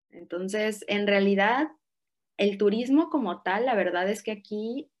Entonces, en realidad, el turismo como tal, la verdad es que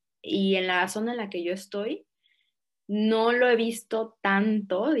aquí y en la zona en la que yo estoy, no lo he visto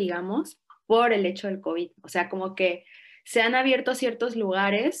tanto, digamos, por el hecho del COVID. O sea, como que se han abierto ciertos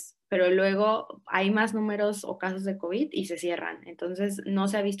lugares, pero luego hay más números o casos de COVID y se cierran. Entonces, no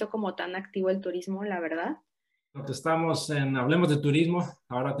se ha visto como tan activo el turismo, la verdad. Lo que estamos en Hablemos de Turismo.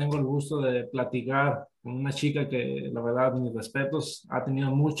 Ahora tengo el gusto de platicar con una chica que, la verdad, mis respetos, ha tenido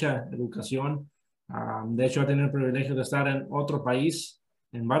mucha educación. De hecho, ha tenido el privilegio de estar en otro país,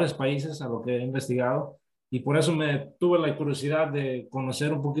 en varios países, a lo que he investigado. Y por eso me tuve la curiosidad de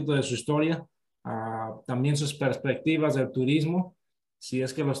conocer un poquito de su historia, también sus perspectivas del turismo, si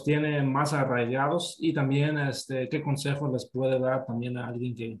es que los tiene más arraigados y también qué consejos les puede dar también a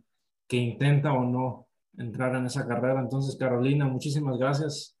alguien que intenta o no entrar en esa carrera. Entonces, Carolina, muchísimas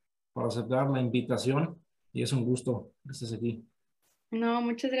gracias por aceptar la invitación y es un gusto que estés aquí. No,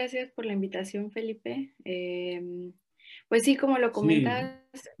 muchas gracias por la invitación, Felipe. Pues sí, como lo Sí, comentas,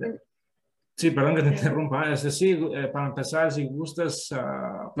 sí, perdón que te perdón. interrumpa. Sí, para empezar, si gustas,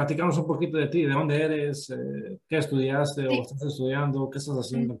 platicarnos un poquito de ti, de dónde eres, qué estudiaste o Sí, estás estudiando, qué estás mm,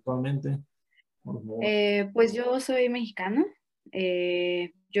 haciendo actualmente, por favor. pues yo soy mexicana.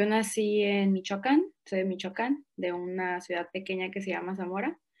 Yo nací en Michoacán, soy de Michoacán, de una ciudad pequeña que se llama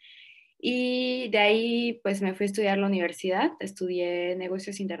Zamora. Y de ahí pues me fui a estudiar la universidad, estudié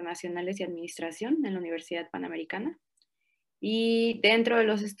negocios internacionales y administración en la Universidad Panamericana. Y dentro de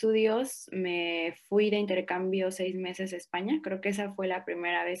los estudios me fui de intercambio 6 meses a España. Creo que esa fue la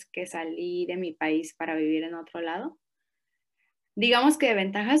primera vez que salí de mi país para vivir en otro lado. Digamos que de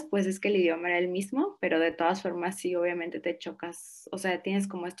ventajas, pues es que el idioma era el mismo, pero de todas formas sí, obviamente te chocas, o sea, tienes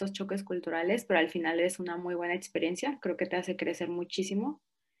como estos choques culturales, pero al final es una muy buena experiencia. Creo que te hace crecer muchísimo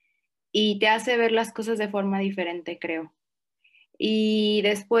y te hace ver las cosas de forma diferente, creo. Y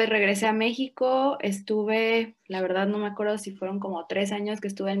después regresé a México, estuve, la verdad no me acuerdo si fueron como 3 años que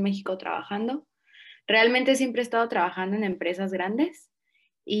estuve en México trabajando. Realmente siempre he estado trabajando en empresas grandes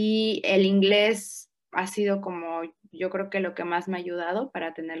y el inglés ha sido como yo creo que lo que más me ha ayudado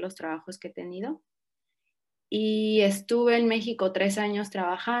para tener los trabajos que he tenido. Y estuve en México 3 años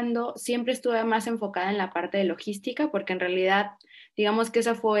trabajando. Siempre estuve más enfocada en la parte de logística porque en realidad, digamos que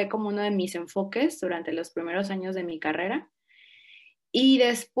ese fue como uno de mis enfoques durante los primeros años de mi carrera. Y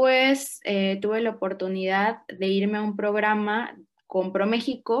después tuve la oportunidad de irme a un programa con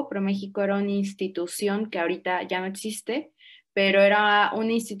ProMéxico. ProMéxico era una institución que ahorita ya no existe, pero era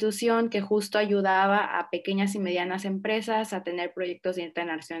una institución que justo ayudaba a pequeñas y medianas empresas a tener proyectos de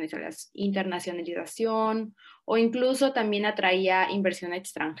internacionalización o incluso también atraía inversión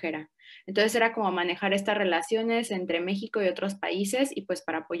extranjera. Entonces era como manejar estas relaciones entre México y otros países y pues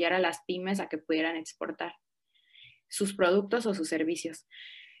para apoyar a las pymes a que pudieran exportar sus productos o sus servicios.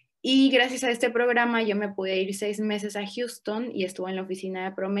 Y gracias a este programa yo me pude ir 6 meses a Houston y estuve en la oficina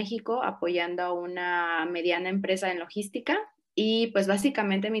de ProMéxico apoyando a una mediana empresa en logística. Y pues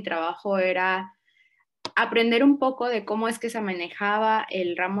básicamente mi trabajo era aprender un poco de cómo es que se manejaba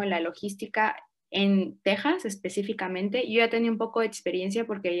el ramo de la logística en Texas específicamente. Yo ya tenía un poco de experiencia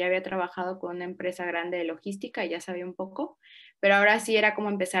porque ya había trabajado con una empresa grande de logística y ya sabía un poco, pero ahora sí era como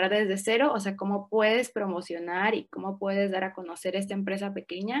empezar desde cero, o sea, cómo puedes promocionar y cómo puedes dar a conocer esta empresa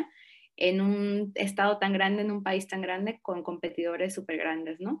pequeña en un estado tan grande, en un país tan grande, con competidores súper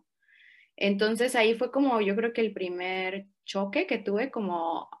grandes, ¿no? Entonces ahí fue como yo creo que el primer choque que tuve,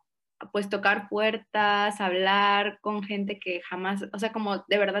 como pues tocar puertas, hablar con gente que jamás, o sea, como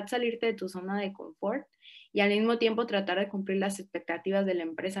de verdad salirte de tu zona de confort y al mismo tiempo tratar de cumplir las expectativas de la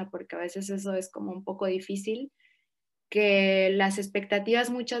empresa, porque a veces eso es como un poco difícil, que las expectativas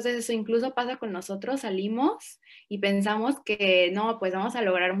muchas veces, o incluso pasa con nosotros, salimos y pensamos que no, pues vamos a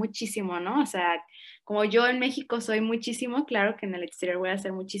lograr muchísimo, ¿no? O sea, como yo en México soy muchísimo, claro que en el exterior voy a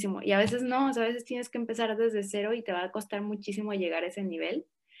hacer muchísimo. Y a veces no, o sea, a veces tienes que empezar desde cero y te va a costar muchísimo llegar a ese nivel.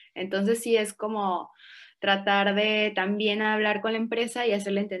 Entonces sí es como tratar de también hablar con la empresa y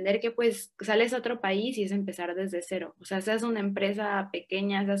hacerle entender que pues sales a otro país y es empezar desde cero. O sea, seas una empresa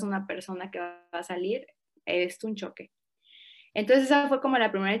pequeña, seas una persona que va a salir, es un choque. Entonces esa fue como la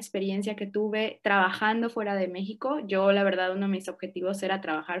primera experiencia que tuve trabajando fuera de México. Yo la verdad uno de mis objetivos era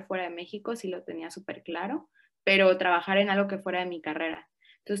trabajar fuera de México, sí lo tenía súper claro, pero trabajar en algo que fuera de mi carrera.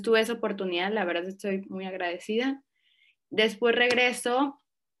 Entonces tuve esa oportunidad, la verdad estoy muy agradecida. Después regreso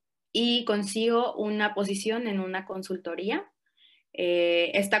y consigo una posición en una consultoría.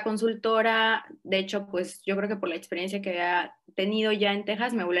 Esta consultora, de hecho, pues yo creo que por la experiencia que había tenido ya en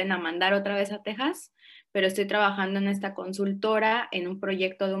Texas, me vuelven a mandar otra vez a Texas, pero estoy trabajando en esta consultora en un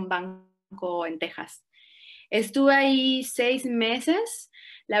proyecto de un banco en Texas. Estuve ahí 6 meses.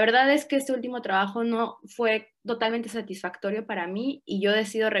 La verdad es que este último trabajo no fue totalmente satisfactorio para mí y yo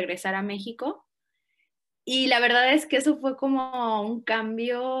decido regresar a México. Y la verdad es que eso fue como un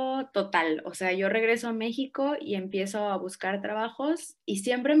cambio total. O sea, yo regreso a México y empiezo a buscar trabajos y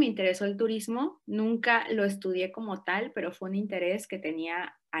siempre me interesó el turismo. Nunca lo estudié como tal, pero fue un interés que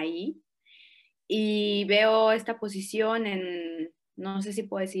tenía ahí. Y veo esta posición en, no sé si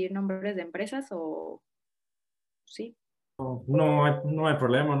puedo decir nombres de empresas o sí. No hay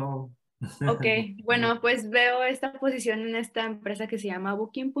problema, ¿no? Ok, bueno, pues veo esta posición en esta empresa que se llama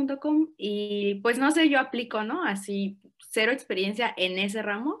Booking.com y pues no sé, yo aplico, ¿no? Así, cero experiencia en ese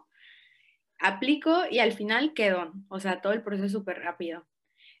ramo, aplico y al final quedo, o sea, todo el proceso es súper rápido.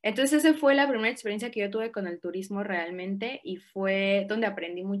 Entonces, esa fue la primera experiencia que yo tuve con el turismo realmente y fue donde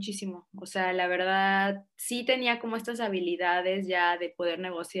aprendí muchísimo. O sea, la verdad, sí tenía como estas habilidades ya de poder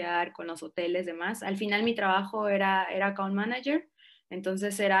negociar con los hoteles y demás. Al final mi trabajo era account manager,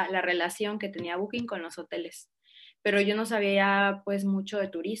 entonces era la relación que tenía Booking con los hoteles. Pero yo no sabía pues mucho de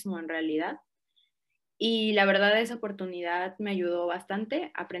turismo en realidad. Y la verdad esa oportunidad me ayudó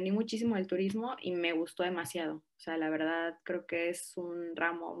bastante, aprendí muchísimo del turismo y me gustó demasiado. O sea, la verdad creo que es un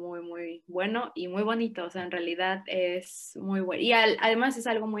ramo muy, muy bueno y muy bonito. O sea, en realidad es muy bueno. Y además es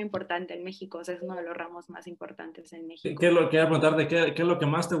algo muy importante en México. O sea, es uno de los ramos más importantes en ¿Qué México. es lo que preguntarte? ¿Qué es lo que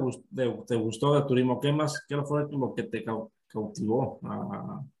más te gustó del turismo? ¿Qué fue lo que te cautivó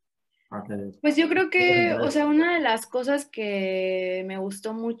a que Pues yo creo tuvieras que, o interés? sea, una de las cosas que me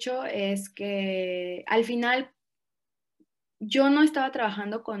gustó mucho es que al final yo no estaba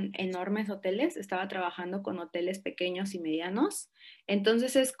trabajando con enormes hoteles, estaba trabajando con hoteles pequeños y medianos.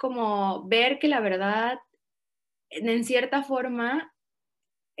 Entonces es como ver que la verdad, en cierta forma,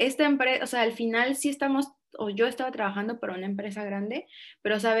 esta empresa, o sea, al final sí estamos, o yo estaba trabajando para una empresa grande,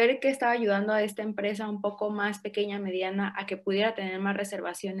 pero saber que estaba ayudando a esta empresa un poco más pequeña, mediana, a que pudiera tener más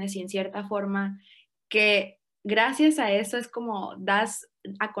reservaciones y en cierta forma que gracias a eso es como das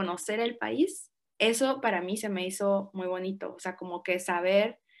a conocer el país, eso para mí se me hizo muy bonito, o sea, como que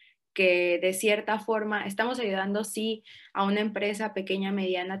saber que de cierta forma estamos ayudando, sí, a una empresa pequeña,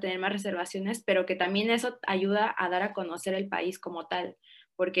 mediana a tener más reservaciones, pero que también eso ayuda a dar a conocer el país como tal,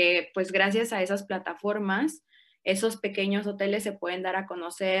 porque pues gracias a esas plataformas, esos pequeños hoteles se pueden dar a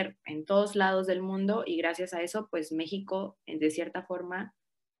conocer en todos lados del mundo y gracias a eso, pues México, de cierta forma,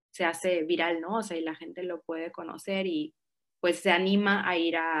 se hace viral, ¿no? O sea, y la gente lo puede conocer y pues se anima a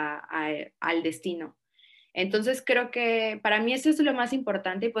ir al destino. Entonces creo que para mí eso es lo más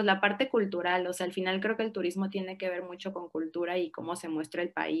importante y pues la parte cultural, o sea, al final creo que el turismo tiene que ver mucho con cultura y cómo se muestra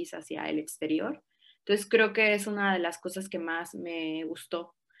el país hacia el exterior. Entonces creo que es una de las cosas que más me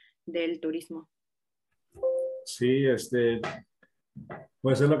gustó del turismo. Sí,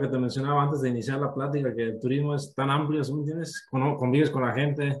 pues es lo que te mencionaba antes de iniciar la plática, que el turismo es tan amplio, ¿sí me entiendes? Convives con la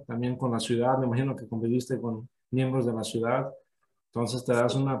gente, también con la ciudad, me imagino que conviviste con miembros de la ciudad, entonces te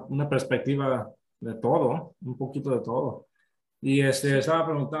das Sí, una perspectiva de todo, un poquito de todo. Y sí,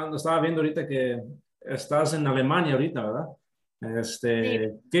 estaba viendo ahorita que estás en Alemania ahorita, ¿verdad? sí.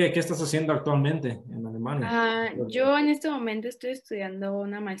 ¿Qué estás haciendo actualmente en Alemania? Yo en este momento estoy estudiando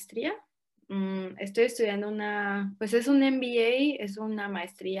una maestría. Estoy estudiando pues es un MBA, es una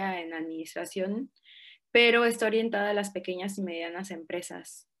maestría en administración, pero está orientada a las pequeñas y medianas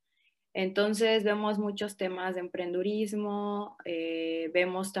empresas. Entonces vemos muchos temas de emprendurismo,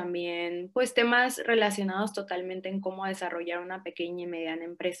 vemos también pues temas relacionados totalmente en cómo desarrollar una pequeña y mediana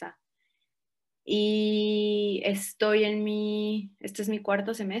empresa. Y este es mi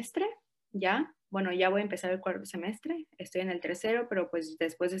cuarto semestre, ya. Bueno, ya voy a empezar el cuarto semestre, estoy en el tercero, pero pues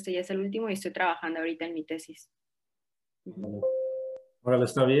después de este ya es el último y estoy trabajando ahorita en mi tesis. Ujú. Ahora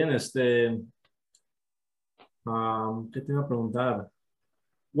está bien, ¿qué te iba a preguntar?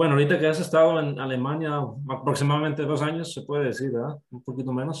 Bueno, ahorita que has estado en Alemania aproximadamente 2 años, se puede decir, ¿verdad? Un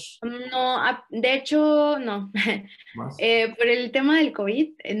poquito menos, No, de hecho, no. más. Por el tema del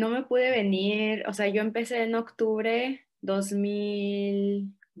COVID, no me pude venir, o sea, yo empecé en octubre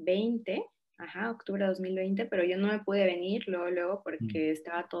 2020, ajá, octubre 2020, pero yo no me pude venir luego, Mm. porque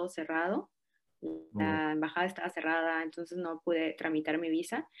estaba todo cerrado, la embajada estaba cerrada, entonces no pude tramitar mi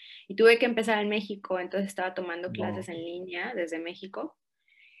visa y tuve que empezar en México, entonces estaba tomando No. clases en línea desde México.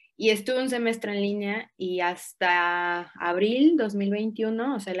 Y estuve un semestre en línea y hasta abril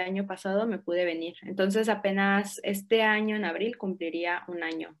 2021, o sea, el año pasado, me pude venir. Entonces, apenas este año, en abril, cumpliría un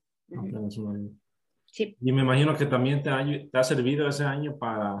año. Ujú. Apenas un año. Sí, Y me imagino que también te ha servido ese año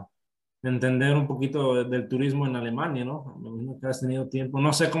para entender un poquito del turismo en Alemania, ¿no? Me imagino que has tenido tiempo.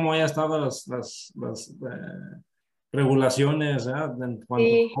 No sé cómo hayan estado las regulaciones, ¿verdad? En cuanto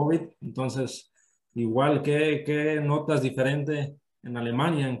a sí. COVID. Entonces, igual, ¿qué notas diferente? en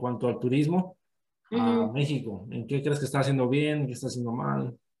Alemania en cuanto al turismo a Ujú. México? ¿En qué crees que está haciendo bien? ¿Qué está haciendo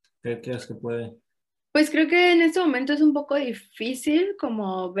mal? ¿Qué crees que puede? Pues creo que en este momento es un poco difícil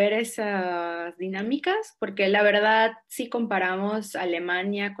como ver esas dinámicas, porque la verdad, si comparamos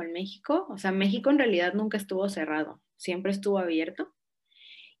Alemania con México, o sea, México en realidad nunca estuvo cerrado, siempre estuvo abierto.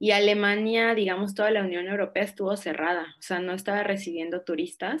 Y Alemania, digamos, toda la Unión Europea estuvo cerrada, o sea, no estaba recibiendo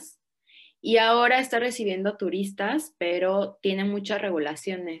turistas. Y ahora está recibiendo turistas, pero tiene muchas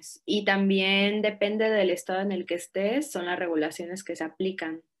regulaciones. Y también depende del estado en el que estés, son las regulaciones que se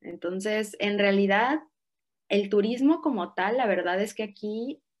aplican. Entonces, en realidad, el turismo como tal, la verdad es que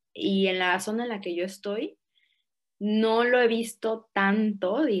aquí y en la zona en la que yo estoy, no lo he visto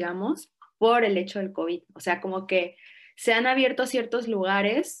tanto, digamos, por el hecho del COVID. O sea, como que se han abierto ciertos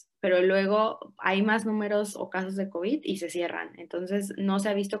lugares, pero luego hay más números o casos de COVID y se cierran. Entonces, no se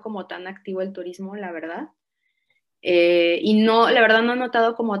ha visto como tan activo el turismo, la verdad. Y no, la verdad no he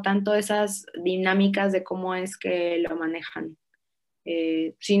notado como tanto esas dinámicas de cómo es que lo manejan.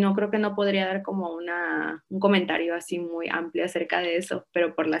 Sí, no creo que no podría dar como un comentario así muy amplio acerca de eso,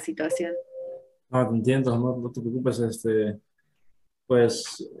 pero por la situación. No, te entiendo, no te preocupes.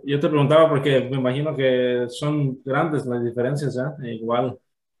 Pues yo te preguntaba porque me imagino que son grandes las diferencias, ¿ya? Igual,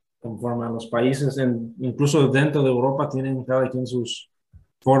 conforme a los países, incluso dentro de Europa, tienen cada quien sus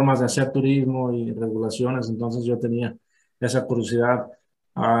formas de hacer turismo y regulaciones. Entonces yo tenía esa curiosidad.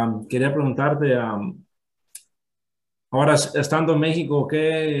 Quería preguntarte, ahora estando en México,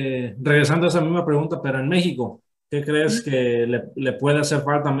 regresando a esa misma pregunta, pero en México, ¿qué crees que le puede hacer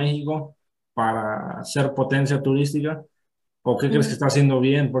falta a México para ser potencia turística? ¿O qué crees que está haciendo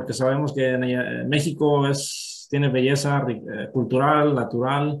bien? Porque sabemos que México tiene belleza cultural,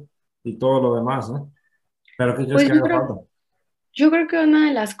 natural y todo lo demás, ¿no? Pero ¿qué crees Pues que haga falta? yo creo que una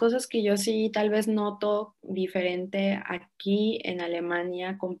de las cosas que yo sí tal vez noto diferente aquí en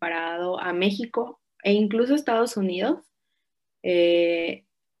Alemania comparado a México e incluso Estados Unidos, eh,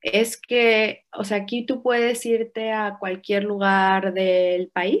 es que, o sea, aquí tú puedes irte a cualquier lugar del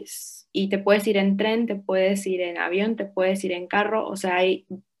país y te puedes ir en tren, te puedes ir en avión, te puedes ir en carro, o sea,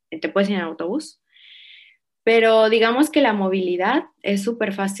 te puedes ir en autobús, pero digamos que la movilidad es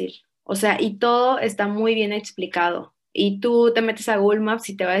súper fácil, o sea, y todo está muy bien explicado. Y tú te metes a Google Maps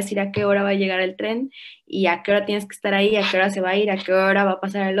y te va a decir a qué hora va a llegar el tren y a qué hora tienes que estar ahí, a qué hora se va a ir, a qué hora va a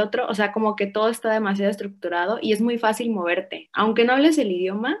pasar el otro. O sea, como que todo está demasiado estructurado y es muy fácil moverte. Aunque no hables el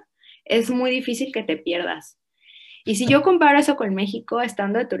idioma, es muy difícil que te pierdas. Y si yo comparo eso con México,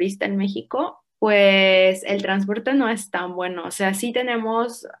 estando de turista en México, pues el transporte no es tan bueno. O sea, sí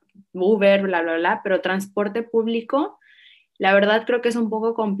tenemos Uber, bla, bla, bla, pero transporte público, la verdad creo que es un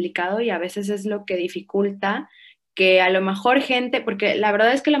poco complicado y a veces es lo que dificulta que a lo mejor gente, porque la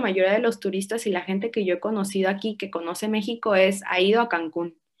verdad es que la mayoría de los turistas y la gente que yo he conocido aquí, que conoce México, ha ido a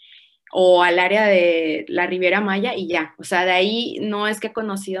Cancún o al área de la Riviera Maya y ya. O sea, de ahí no es que he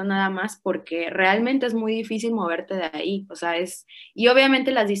conocido nada más porque realmente es muy difícil moverte de ahí. O sea, y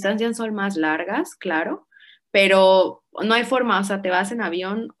obviamente las distancias son más largas, claro, pero no hay forma, o sea, te vas en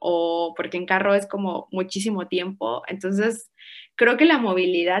avión o porque en carro es como muchísimo tiempo. Entonces, creo que la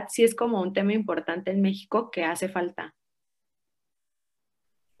movilidad sí es como un tema importante en México que hace falta.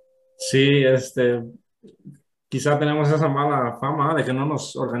 Sí, quizá tenemos esa mala fama de que no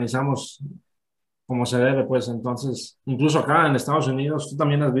nos organizamos como se debe, pues entonces, incluso acá en Estados Unidos, tú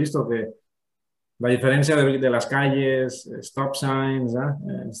también has visto que la diferencia de las calles, stop signs, ¿ah?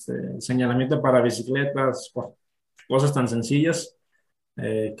 Señalamiento para bicicletas, cosas tan sencillas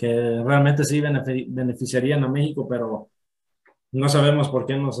que realmente sí beneficiarían a México, pero no sabemos por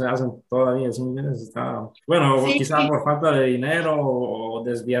qué no se hacen todavía. ¿Sí me entiendes? Bueno, Sí, quizá por falta de dinero o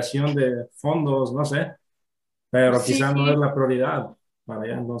desviación de fondos, no sé, pero sí, quizá no es la prioridad para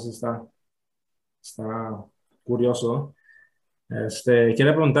allá, entonces está curioso.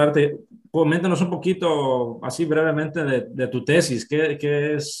 Quiero preguntarte, coméntanos un poquito, así brevemente, de tu tesis. ¿Qué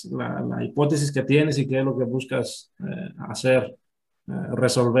es la hipótesis que tienes y qué es lo que buscas hacer,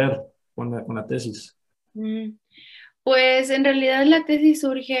 resolver con la tesis? sí. Pues en realidad la tesis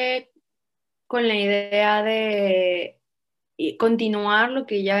surge con la idea de continuar lo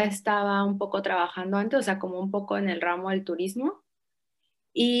que ya estaba un poco trabajando antes, o sea, como un poco en el ramo del turismo.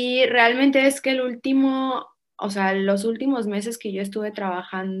 Y realmente es que o sea, los últimos meses que yo estuve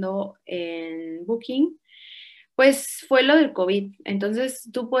trabajando en Booking, pues fue lo del COVID. Entonces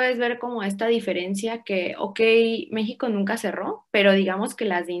tú puedes ver como esta diferencia que, ok, México nunca cerró, pero digamos que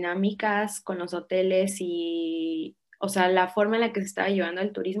las dinámicas con los hoteles y, o sea, la forma en la que se estaba llevando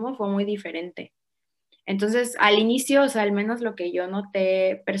el turismo fue muy diferente. Entonces, al inicio, o sea, al menos lo que yo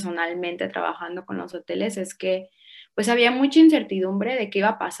noté personalmente trabajando con los hoteles es que, pues había mucha incertidumbre de qué iba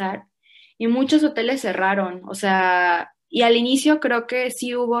a pasar y muchos hoteles cerraron, o sea, y al inicio creo que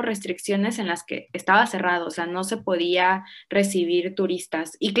sí hubo restricciones en las que estaba cerrado, o sea, no se podía recibir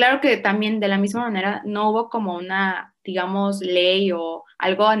turistas. Y claro que también de la misma manera no hubo como una, digamos, ley o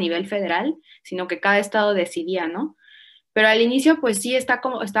algo a nivel federal, sino que cada estado decidía, ¿no? Pero al inicio pues sí estaba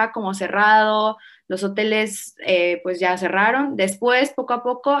como cerrado, los hoteles pues ya cerraron, después poco a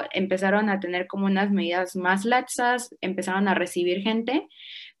poco empezaron a tener como unas medidas más laxas, empezaron a recibir gente,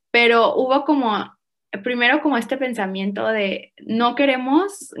 pero hubo como, primero como este pensamiento de no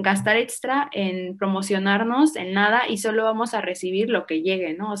queremos gastar extra en promocionarnos en nada y solo vamos a recibir lo que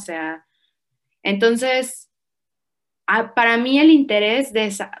llegue, ¿no? O sea, entonces, para mí el interés de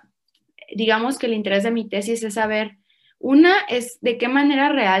esa, digamos que el interés de mi tesis es saber, una es de qué manera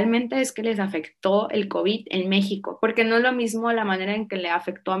realmente es que les afectó el COVID en México, porque no es lo mismo la manera en que le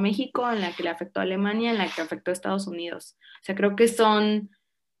afectó a México, en la que le afectó a Alemania, en la que afectó a Estados Unidos. O sea, creo que son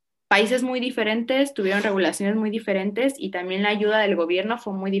países muy diferentes, tuvieron regulaciones muy diferentes y también la ayuda del gobierno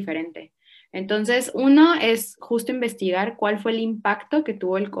fue muy diferente. Entonces, uno es justo investigar cuál fue el impacto que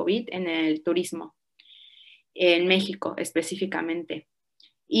tuvo el COVID en el turismo, en México específicamente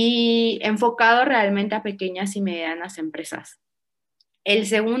y enfocado realmente a pequeñas y medianas empresas. El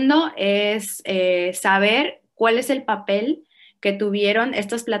segundo es saber cuál es el papel que tuvieron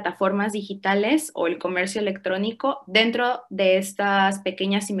estas plataformas digitales o el comercio electrónico dentro de estas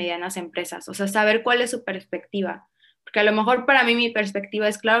pequeñas y medianas empresas. O sea, saber cuál es su perspectiva. Porque a lo mejor para mí mi perspectiva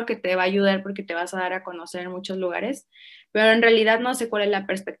es claro que te va a ayudar porque te vas a dar a conocer en muchos lugares, pero en realidad no sé cuál es la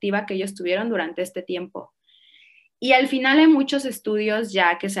perspectiva que ellos tuvieron durante este tiempo. Y al final hay muchos estudios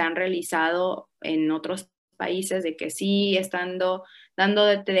ya que se han realizado en otros países de que sí, estando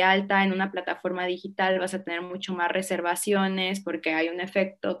dándote de alta en una plataforma digital vas a tener mucho más reservaciones porque hay un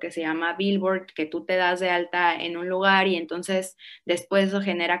efecto que se llama billboard, que tú te das de alta en un lugar y entonces después eso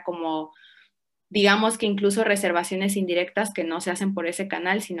genera como digamos que incluso reservaciones indirectas que no se hacen por ese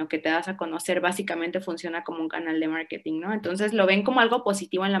canal, sino que te das a conocer, básicamente funciona como un canal de marketing, ¿no? Entonces lo ven como algo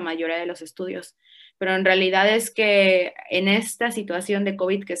positivo en la mayoría de los estudios, pero en realidad es que en esta situación de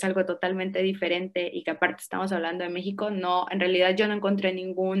COVID, que es algo totalmente diferente y que aparte estamos hablando de México, no, en realidad yo no encontré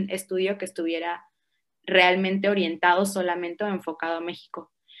ningún estudio que estuviera realmente orientado solamente o enfocado a México.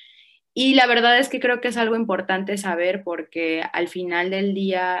 Y la verdad es que creo que es algo importante saber porque al final del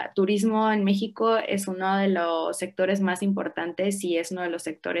día, turismo en México es uno de los sectores más importantes y es uno de los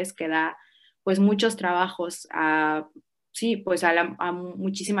sectores que da pues muchos trabajos a, sí, pues a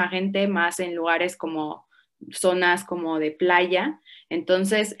muchísima gente, más en lugares como zonas como de playa.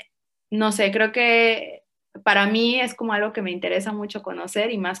 Entonces, no sé, creo que para mí es como algo que me interesa mucho conocer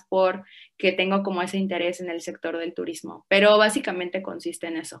y más porque tengo como ese interés en el sector del turismo, pero básicamente consiste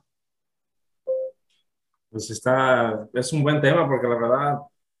en eso. Pues es un buen tema porque la verdad,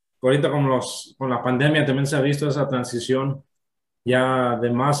 ahorita con la pandemia también se ha visto esa transición ya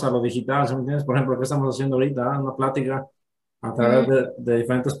de más a lo digital, ¿sí me entiendes? Por ejemplo, ¿qué estamos haciendo ahorita? Una plática a través Ujú. de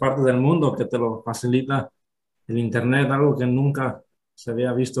diferentes partes del mundo que te lo facilita el Internet, algo que nunca se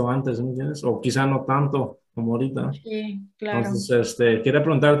había visto antes, ¿sí me entiendes? O quizá no tanto como ahorita. Sí, claro. Entonces, quería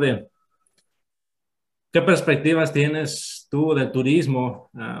preguntarte, ¿qué perspectivas tienes tú del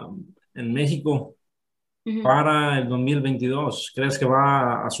turismo en México Ujú, para el 2022? ¿Crees que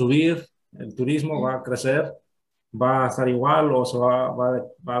va a subir el turismo, ujú. va a crecer, va a estar igual o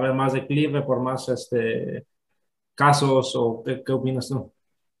va a haber más declive por más casos o qué opinas tú?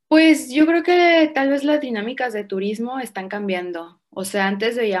 Pues yo creo que tal vez las dinámicas de turismo están cambiando. O sea,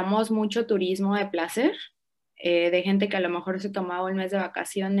 antes veíamos mucho turismo de placer, de gente que a lo mejor se tomaba un mes de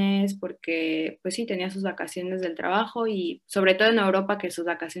vacaciones porque, pues sí, tenía sus vacaciones del trabajo y sobre todo en Europa que sus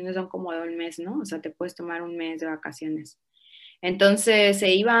vacaciones son como de un mes, ¿no? O sea, te puedes tomar un mes de vacaciones. Entonces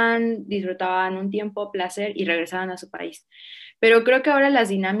se iban, disfrutaban un tiempo, placer y regresaban a su país. Pero creo que ahora las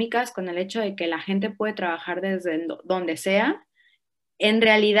dinámicas con el hecho de que la gente puede trabajar desde donde sea, en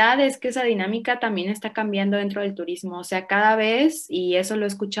realidad es que esa dinámica también está cambiando dentro del turismo. O sea, cada vez, y eso lo he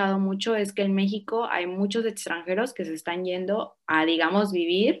escuchado mucho, es que en México hay muchos extranjeros que se están yendo a, digamos,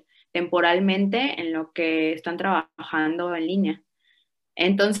 vivir temporalmente en lo que están trabajando en línea.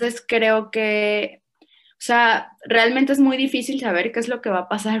 Entonces creo que, o sea, realmente es muy difícil saber qué es lo que va a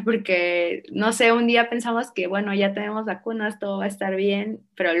pasar porque, no sé, un día pensamos que, bueno, ya tenemos vacunas, todo va a estar bien,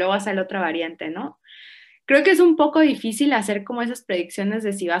 pero luego sale otra variante, ¿no? Creo que es un poco difícil hacer como esas predicciones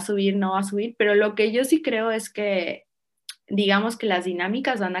de si va a subir, no va a subir, pero lo que yo sí creo es que, digamos que las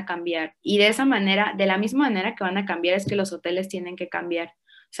dinámicas van a cambiar y de esa manera, de la misma manera que van a cambiar es que los hoteles tienen que cambiar.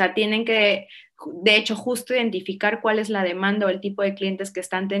 O sea, tienen que, de hecho, justo identificar cuál es la demanda o el tipo de clientes que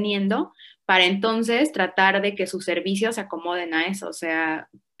están teniendo para entonces tratar de que sus servicios se acomoden a eso. O sea,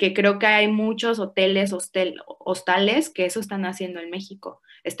 que creo que hay muchos hoteles, hostales que eso están haciendo en México.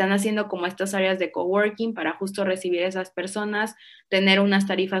 Están haciendo como estas áreas de coworking para justo recibir a esas personas, tener unas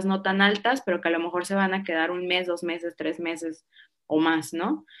tarifas no tan altas, pero que a lo mejor se van a quedar un mes, 2 meses, 3 meses o más,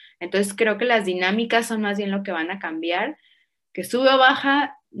 ¿no? Entonces creo que las dinámicas son más bien lo que van a cambiar, que sube o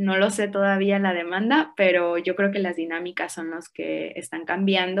baja, no lo sé todavía la demanda, pero yo creo que las dinámicas son los que están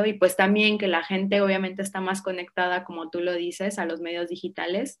cambiando y pues también que la gente obviamente está más conectada, como tú lo dices, a los medios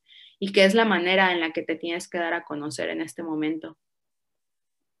digitales y que es la manera en la que te tienes que dar a conocer en este momento.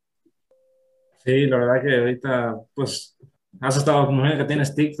 Sí, la verdad que ahorita, pues, has estado, como que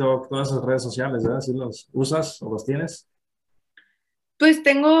tienes TikTok, todas esas redes sociales, ¿verdad? ¿Sí los usas o los tienes? Pues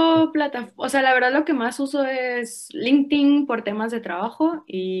tengo plataforma, o sea, la verdad lo que más uso es LinkedIn por temas de trabajo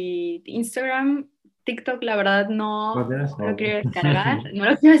y Instagram, TikTok, la verdad ¿No no, tienes? no lo Ok. quiero descargar, no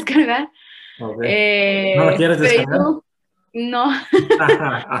lo quiero descargar. Ok. ¿No lo quieres descargar? Facebook, no,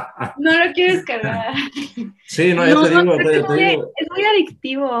 no lo quiero descargar. Sí, no, ya No, te digo, creo que te digo, es muy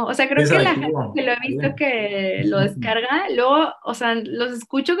adictivo. O sea, creo es que la gente adictivo. que lo he Sí. visto que lo descarga, luego, o sea, los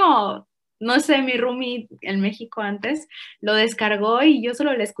escucho como, no sé, mi roomie en México antes lo descargó y yo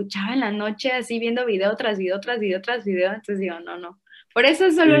solo lo escuchaba en la noche, así viendo video tras video, tras video, tras video. Entonces digo, no, no. Por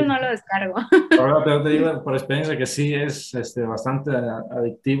eso solo Sí. no lo descargo. Ahora te digo por experiencia que sí es bastante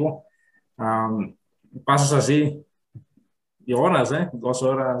adictivo. Am, pasas así y horas, ¿eh? 2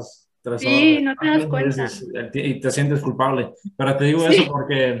 horas, 3 horas. Sí, no te das Y cuenta. y te sientes culpable. Pero te digo eso Sí.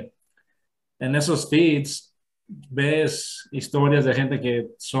 porque en esos feeds ves historias de gente que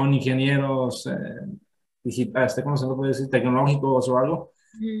son ingenieros digitales, ¿cómo se lo puede decir? Tecnológicos o algo,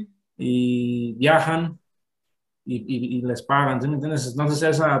 Ujú, y viajan y les pagan, ¿sí me entiendes? Entonces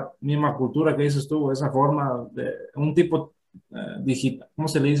esa misma cultura que dices tú, esa forma de un tipo digital, ¿cómo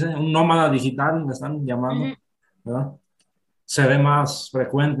se le dice? Un nómada digital, me están ujú, llamando, ¿verdad? Se ve más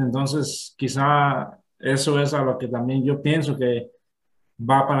frecuente, entonces quizá eso es a lo que también yo pienso que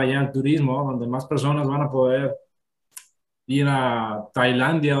va para allá el turismo, donde más personas van a poder ir a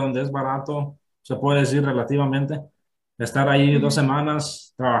Tailandia, donde es barato, se puede decir relativamente, estar ahí dos ujú,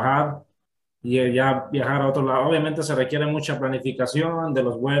 semanas, trabajar y ya viajar a otro lado. Obviamente se requiere mucha planificación de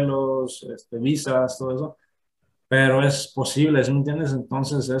los vuelos, visas, todo eso, pero es posible, ¿sí me entiendes?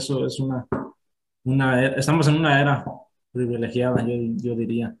 Entonces eso es estamos en una era privilegiada, yo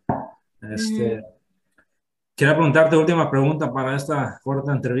diría. ujú. Este, Quería preguntarte última pregunta para esta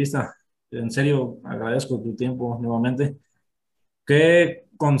corta entrevista. En serio, agradezco tu tiempo nuevamente. ¿Qué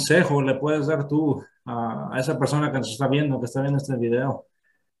consejo le puedes dar tú a esa persona que nos está viendo, que está viendo este video,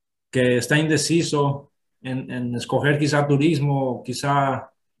 que está indeciso en escoger quizá turismo,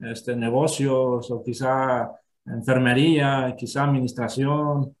 quizá negocios o quizá enfermería, quizá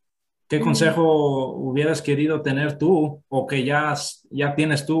administración? ¿Qué Ujú, consejo hubieras querido tener tú o que ya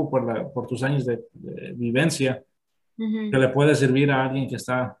tienes tú por tus años de vivencia que ujú. le puede servir a alguien que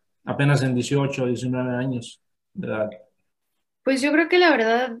está apenas en 18 o 19 años de edad? Pues yo creo que la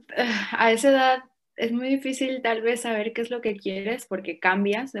verdad, a esa edad es muy difícil tal vez saber qué es lo que quieres porque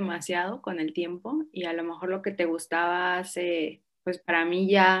cambias demasiado con el tiempo y a lo mejor lo que te gustaba hace, pues para mí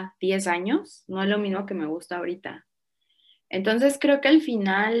ya 10 años, no es lo mismo que me gusta ahorita. Entonces creo que al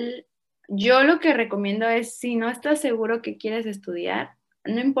final yo lo que recomiendo es si no estás seguro que quieres estudiar,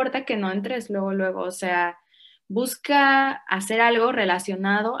 no importa que no entres luego, luego, o sea, busca hacer algo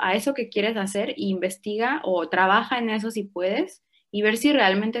relacionado a eso que quieres hacer e investiga o trabaja en eso si puedes y ver si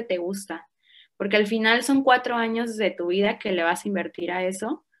realmente te gusta, porque al final son 4 años de tu vida que le vas a invertir a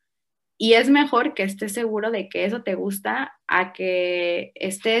eso y es mejor que estés seguro de que eso te gusta a que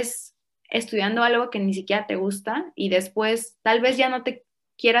estés estudiando algo que ni siquiera te gusta y después tal vez ya no te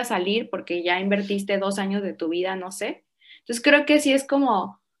quieras salir porque ya invertiste 2 años de tu vida, no sé. Entonces creo que sí es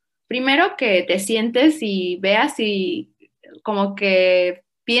como, primero que te sientes y veas y como que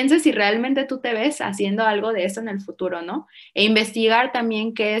pienses si realmente tú te ves haciendo algo de eso en el futuro, ¿no? E investigar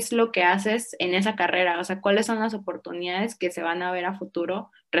también qué es lo que haces en esa carrera, o sea, cuáles son las oportunidades que se van a ver a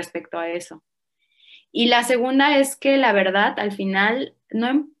futuro respecto a eso. Y la segunda es que la verdad, al final,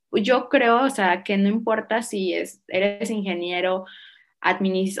 no, yo creo, o sea, que no importa si eres ingeniero,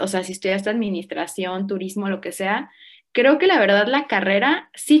 o sea, si estudiaste administración, turismo, lo que sea, creo que la verdad la carrera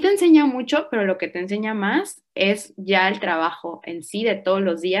sí te enseña mucho, pero lo que te enseña más es ya el trabajo en sí de todos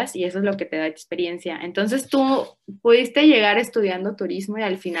los días y eso es lo que te da experiencia. Entonces tú pudiste llegar estudiando turismo y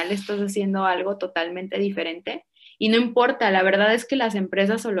al final estás haciendo algo totalmente diferente y no importa, la verdad es que las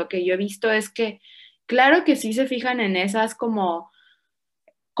empresas o lo que yo he visto es que, claro que sí se fijan en esas como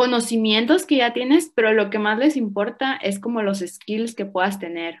conocimientos que ya tienes, pero lo que más les importa es como los skills que puedas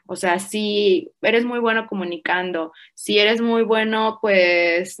tener. O sea, si eres muy bueno comunicando, si eres muy bueno,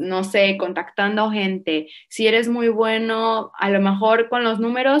 pues, no sé, contactando gente, si eres muy bueno, a lo mejor con los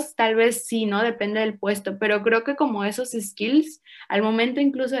números, tal vez sí, ¿no? Depende del puesto, pero creo que como esos skills, al momento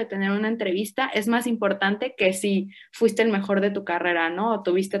incluso de tener una entrevista, es más importante que si fuiste el mejor de tu carrera, ¿no? O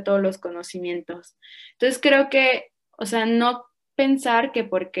tuviste todos los conocimientos. Entonces creo que, o sea, no pensar que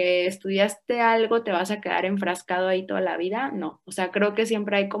porque estudiaste algo te vas a quedar enfrascado ahí toda la vida, no. O sea, creo que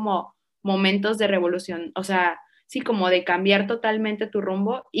siempre hay como momentos de revolución, o sea, sí, como de cambiar totalmente tu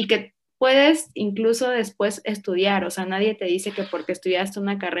rumbo y que puedes incluso después estudiar, o sea, nadie te dice que porque estudiaste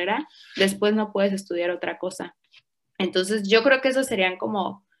una carrera, después no puedes estudiar otra cosa. Entonces, yo creo que esos serían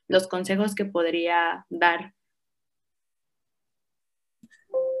como los consejos que podría dar.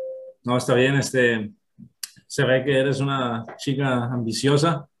 No, está bien, se ve que eres una chica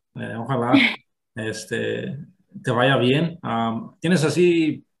ambiciosa. Ojalá te vaya bien. ¿Tienes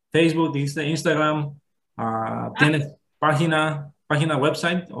así Facebook, Instagram? Ah, ¿Tienes página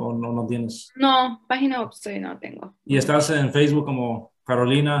website o no tienes? no, página web sí, no tengo. ¿Y estás en Facebook como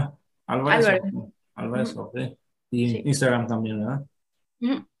Carolina Álvarez? Álvarez. Álvarez, Ujú, ok. Y sí. Instagram también, ¿verdad?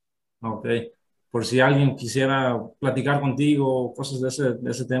 Ujú. Ok. Por si alguien quisiera platicar contigo, cosas de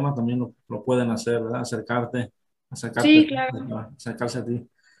ese tema, también lo pueden hacer, ¿verdad? Sí, claro. Acercarse a ti.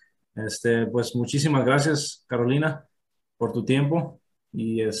 Pues muchísimas gracias, Carolina, por tu tiempo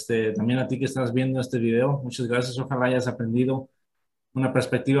y también a ti que estás viendo este video. Muchas gracias. Ojalá hayas aprendido una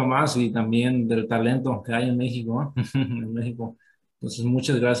perspectiva más y también del talento que hay en México, ¿no? En México. Entonces,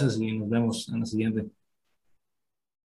 muchas gracias y nos vemos en la siguiente.